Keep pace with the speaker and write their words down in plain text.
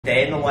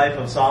Day in the life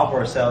of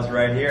software sales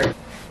right here.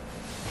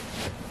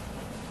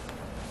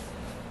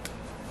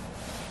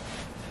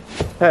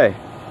 Hey.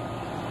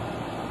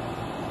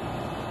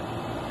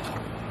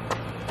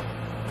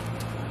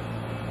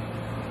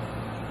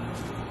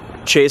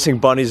 Chasing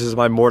bunnies is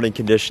my morning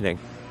conditioning.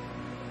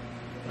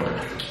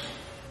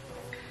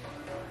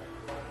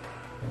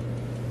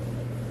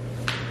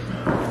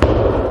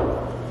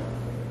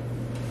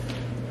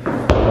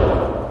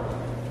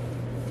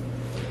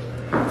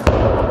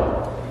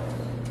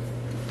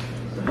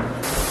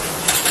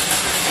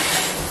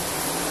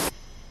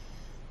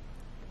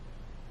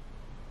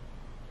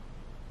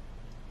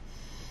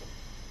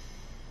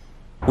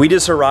 We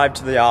just arrived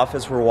to the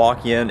office, we're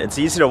walking in. It's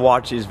easy to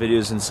watch these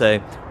videos and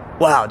say,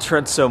 wow,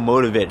 Trent's so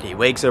motivated. He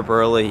wakes up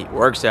early, he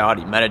works out,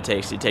 he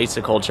meditates, he takes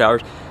the cold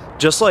showers.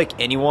 Just like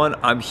anyone,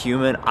 I'm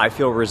human, I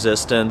feel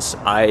resistance.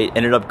 I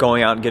ended up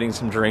going out and getting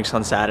some drinks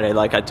on Saturday,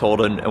 like I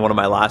told in one of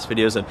my last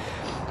videos, and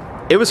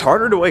it was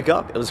harder to wake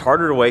up. It was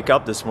harder to wake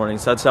up this morning,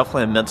 so that's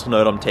definitely a mental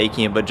note I'm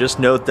taking. But just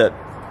note that,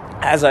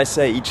 as I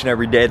say each and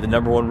every day, the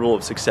 #1 rule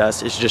of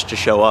success is just to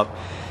show up.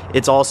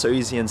 It's also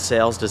easy in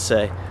sales to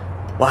say,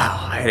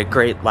 wow, I had a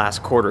great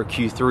last quarter,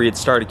 Q3, it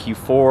started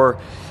Q4,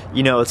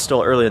 you know, it's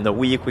still early in the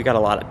week, we got a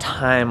lot of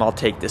time, I'll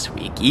take this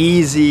week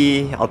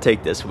easy, I'm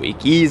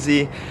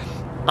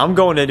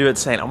going into it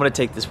saying, I'm gonna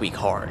take this week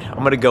hard.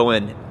 I'm gonna go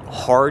in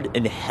hard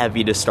and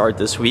heavy to start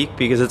this week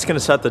because it's gonna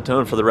set the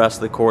tone for the rest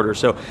of the quarter.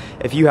 So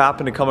if you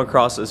happen to come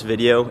across this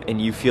video and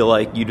you feel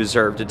like you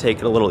deserve to take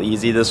it a little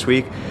easy this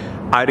week,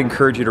 I'd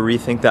encourage you to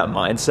rethink that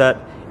mindset,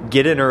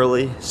 get in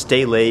early,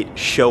 stay late,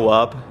 show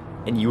up,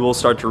 and you will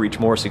start to reach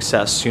more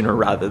success sooner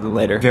rather than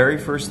later. Very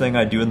first thing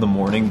I do in the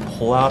morning,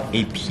 pull out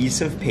a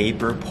piece of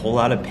paper, pull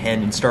out a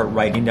pen, and start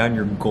writing down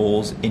your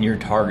goals and your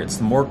targets.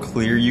 The more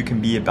clear you can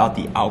be about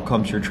the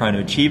outcomes you're trying to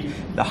achieve,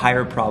 the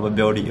higher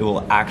probability it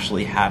will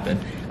actually happen.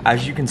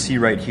 As you can see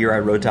right here, I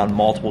wrote down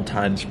multiple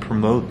times,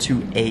 promote to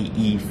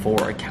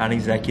AE4, account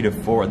executive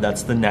 4.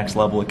 That's the next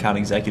level account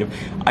executive.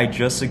 I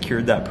just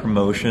secured that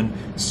promotion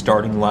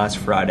starting last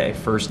Friday,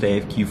 first day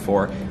of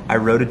Q4. I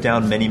wrote it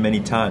down many, many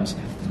times.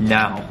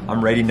 Now,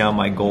 I'm writing down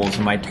my goals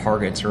and my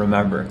targets.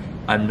 Remember,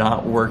 I'm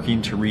not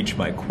working to reach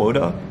my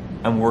quota,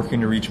 I'm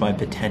working to reach my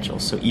potential.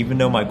 So even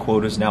though my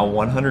quota is now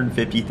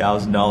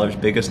 $150,000,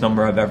 biggest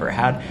number I've ever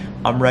had,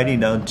 I'm writing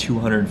down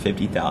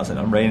 $250,000.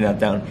 I'm writing that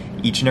down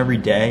each and every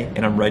day,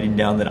 and I'm writing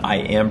down that I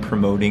am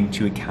promoting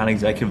to account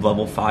executive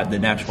level 5, the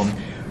next one.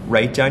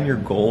 Write down your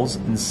goals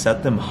and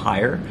set them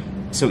higher.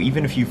 So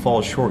even if you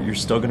fall short, you're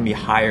still gonna be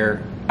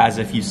higher as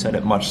if you set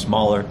it much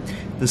smaller.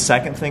 The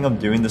second thing I'm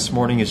doing this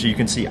morning is, you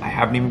can see I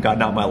haven't even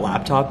gotten out my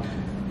laptop.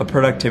 A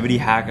productivity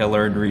hack I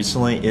learned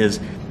recently is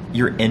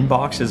your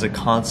inbox is a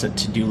constant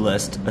to-do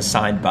list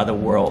assigned by the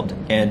world,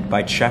 and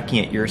by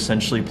checking it, you're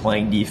essentially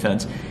playing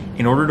defense.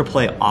 In order to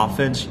play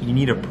offense, you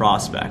need a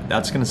prospect.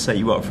 That's gonna set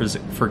you up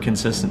for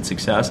consistent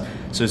success.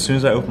 So as soon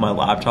as I open my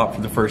laptop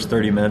for the first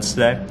 30 minutes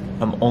today,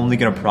 I'm only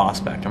gonna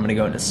prospect. I'm gonna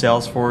go into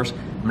Salesforce,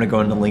 I'm gonna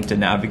go into LinkedIn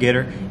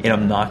Navigator, and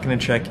I'm not gonna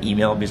check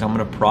email because I'm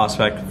gonna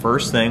prospect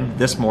first thing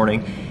this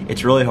morning.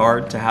 It's really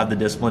hard to have the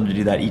discipline to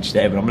do that each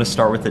day, but I'm gonna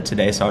start with it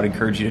today, so I would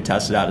encourage you to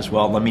test it out as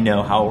well. Let me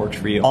know how it works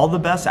for you. All the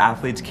best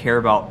athletes care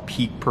about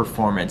peak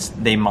performance.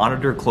 They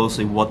monitor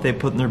closely what they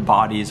put in their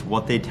bodies,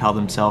 what they tell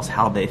themselves,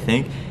 how they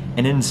think,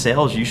 and in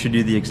sales, you should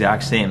do the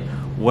exact same.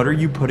 What are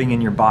you putting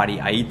in your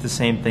body? I eat the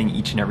same thing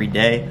each and every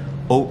day.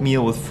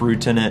 Oatmeal with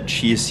fruit in it,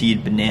 chia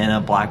seed, banana,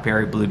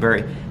 blackberry,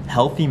 blueberry.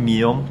 Healthy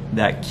meal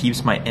that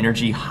keeps my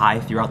energy high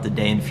throughout the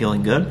day and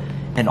feeling good.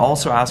 And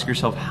also ask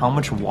yourself, how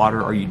much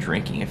water are you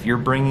drinking? If you're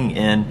bringing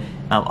in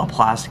a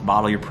plastic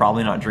bottle, you're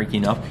probably not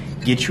drinking enough.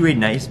 Get you a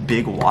nice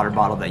big water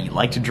bottle that you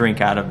like to drink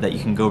out of, that you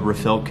can go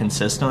refill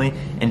consistently,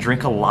 and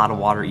drink a lot of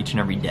water each and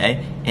every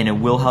day, and it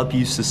will help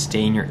you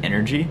sustain your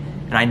energy.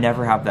 And I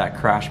never have that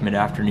crash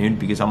mid-afternoon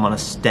because I'm on a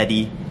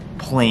steady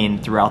plane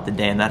throughout the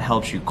day, and that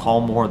helps you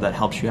call more, that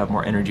helps you have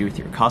more energy with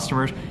your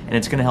customers, and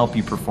it's gonna help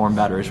you perform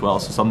better as well,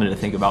 so something to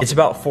think about. It's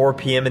about 4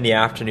 p.m. in the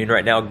afternoon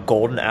right now,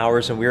 golden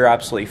hours, and we're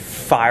absolutely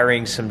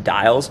firing some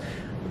dials.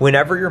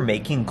 Whenever you're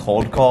making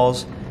cold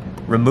calls,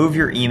 remove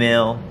your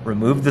email,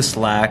 remove the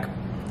Slack,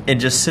 and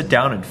just sit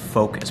down and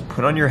focus.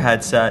 Put on your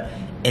headset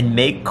and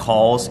make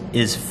calls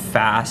as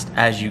fast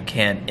as you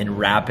can in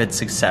rapid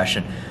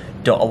succession.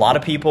 A lot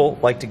of people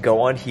like to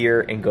go on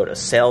here and go to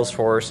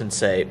Salesforce and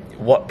say,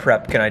 what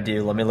prep can I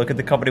do? Let me look at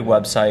the company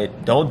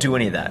website. Don't do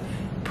any of that.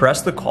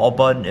 Press the call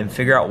button and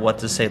figure out what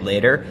to say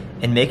later,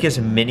 and make as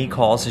many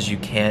calls as you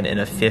can in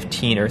a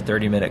 15 or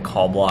 30-minute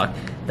call block.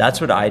 That's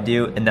what I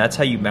do, and that's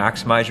how you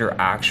maximize your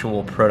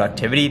actual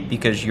productivity,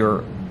 because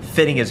you're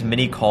fitting as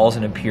many calls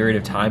in a period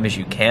of time as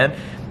you can.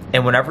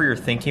 And whenever you're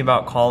thinking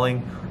about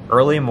calling,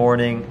 early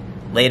morning,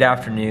 late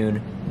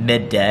afternoon,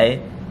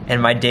 midday,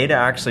 and my data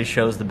actually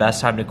shows the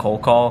best time to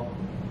cold call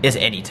is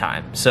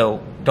anytime.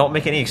 So don't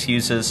make any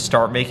excuses,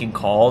 start making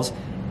calls,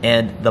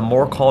 And the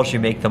more calls you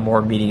make, the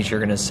more meetings you're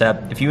gonna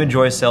set. If you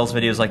enjoy sales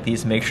videos like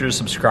these, make sure to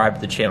subscribe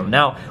to the channel.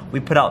 Now, we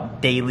put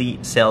out daily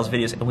sales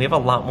videos and we have a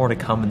lot more to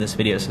come in this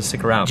video, so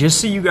stick around. Just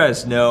so you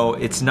guys know,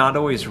 it's not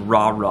always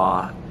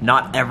rah-rah.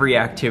 Not every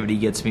activity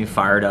gets me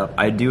fired up.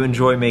 I do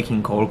enjoy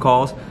making cold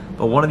calls,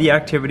 but one of the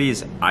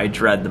activities I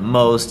dread the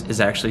most is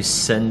actually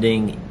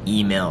sending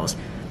emails.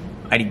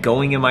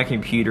 Going in my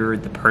computer,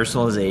 the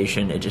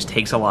personalization, it just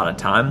takes a lot of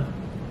time.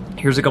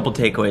 Here's a couple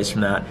takeaways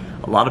from that.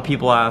 A lot of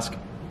people ask,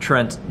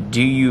 Trent,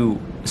 do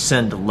you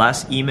send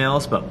less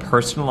emails but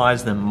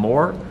personalize them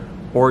more?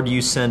 Or do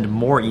you send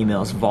more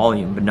emails,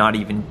 volume, but not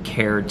even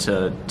care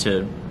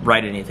to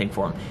write anything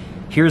for them?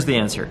 Here's the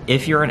answer.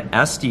 If you're an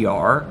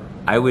SDR,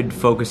 I would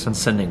focus on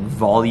sending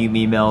volume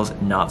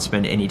emails, not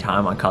spend any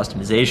time on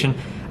customization.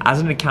 As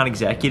an account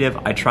executive,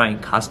 I try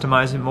and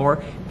customize it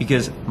more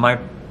because my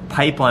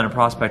pipeline and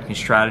prospecting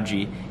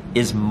strategy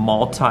is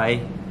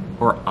multi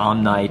or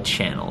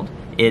omni-channeled.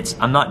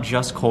 I'm not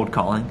just cold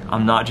calling,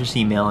 I'm not just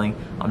emailing,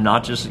 I'm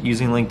not just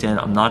using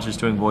LinkedIn, I'm not just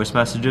doing voice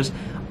messages,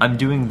 I'm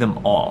doing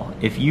them all.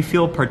 If you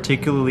feel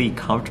particularly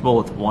comfortable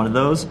with one of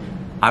those,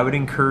 I would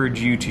encourage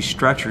you to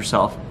stretch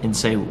yourself and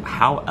say,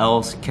 how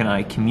else can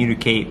I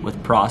communicate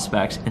with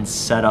prospects and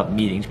set up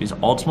meetings? Because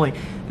ultimately,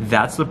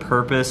 that's the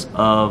purpose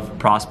of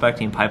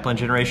prospecting and pipeline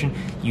generation.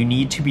 You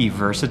need to be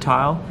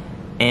versatile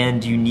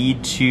and you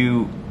need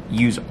to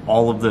use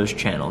all of those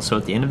channels. So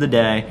at the end of the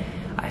day,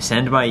 I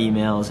send my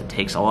emails, it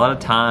takes a lot of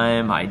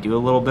time, I do a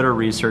little bit of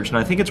research, and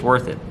I think it's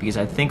worth it because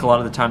I think a lot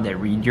of the time they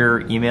read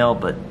your email,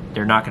 but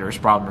they're not gonna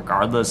respond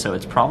regardless, so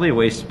it's probably a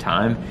waste of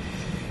time.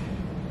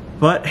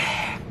 But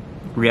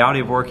reality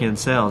of working in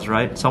sales,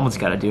 right? Someone's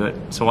gotta do it,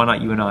 so why not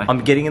you and I?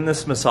 I'm getting in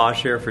this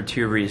massage chair for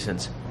 2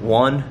 reasons.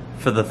 1,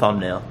 for the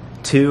thumbnail.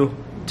 2,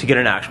 to get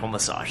an actual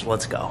massage.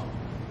 Let's go.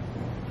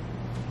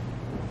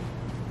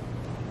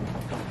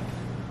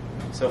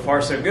 So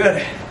far, so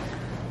good.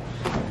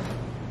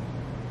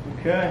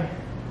 Okay.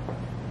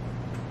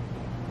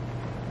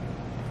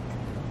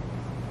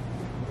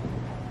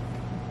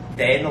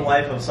 Day in the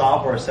life of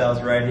software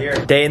sales right here.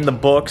 Day in the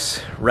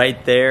books,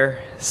 right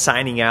there,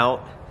 signing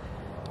out.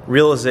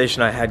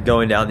 Realization I had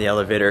going down the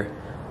elevator.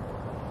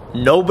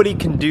 Nobody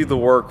can do the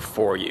work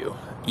for you.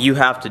 You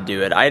have to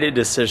do it. I had a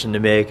decision to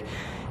make.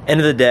 End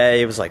of the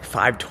day, it was like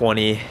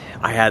 5:20.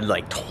 I had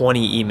like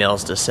 20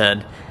 emails to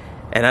send.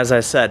 And as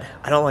I said,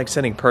 I don't like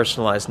sending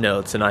personalized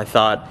notes. And I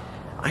thought,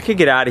 I could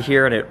get out of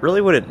here and it really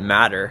wouldn't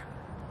matter.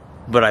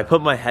 But I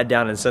put my head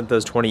down and sent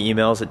those 20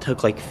 emails. It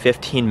took like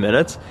 15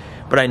 minutes.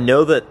 But I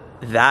know that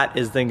that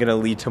is then gonna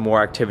lead to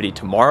more activity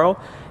tomorrow.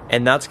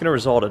 And that's gonna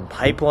result in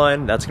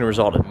pipeline. That's gonna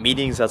result in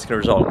meetings. That's gonna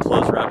result in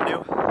closed revenue.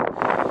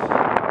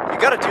 You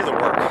gotta do the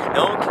work.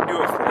 No one can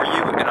do it for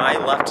you. And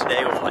I left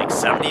today with like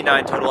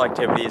 79 total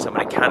activities. I'm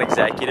an account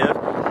executive.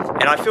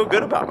 And I feel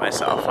good about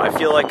myself. I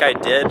feel like I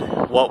did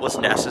what was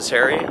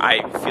necessary.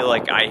 I feel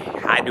like I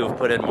had to have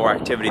put in more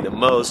activity than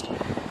most.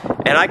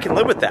 And I can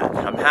live with that.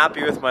 I'm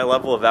happy with my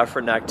level of effort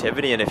and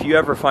activity. And if you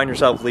ever find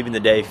yourself leaving the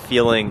day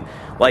feeling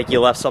like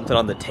you left something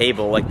on the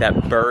table, like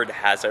that bird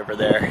has over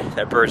there,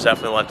 that bird's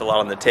definitely left a lot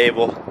on the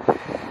table,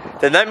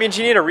 then that means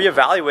you need to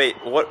reevaluate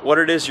what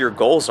it is your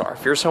goals are.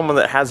 If you're someone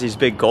that has these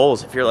big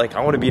goals, if you're like,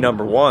 I want to be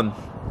number one,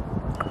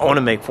 I want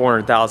to make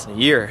 $400,000 a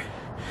year,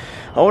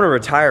 I want to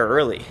retire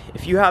early.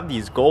 If you have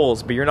these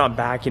goals, but you're not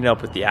backing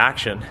up with the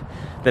action,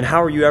 then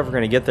how are you ever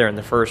going to get there in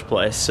the first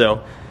place?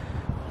 So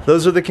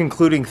those are the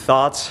concluding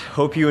thoughts.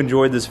 Hope you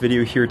enjoyed this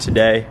video here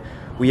today.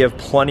 We have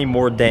plenty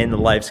more day in the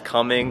lives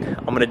coming.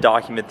 I'm going to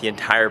document the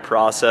entire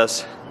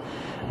process,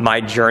 my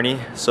journey.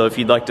 So if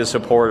you'd like to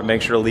support,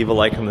 make sure to leave a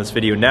like on this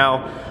video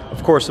now.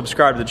 Of course,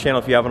 subscribe to the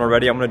channel if you haven't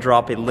already. I'm going to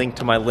drop a link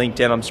to my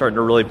LinkedIn. I'm starting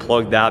to really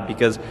plug that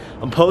because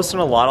I'm posting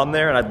a lot on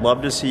there and I'd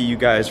love to see you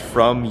guys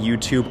from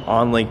YouTube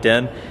on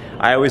LinkedIn.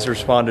 I always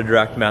respond to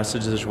direct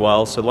messages as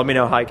well. So let me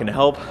know how I can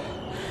help.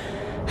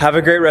 Have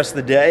a great rest of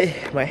the day.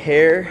 My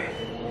hair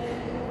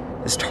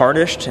is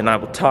tarnished and I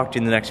will talk to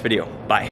you in the next video. Bye.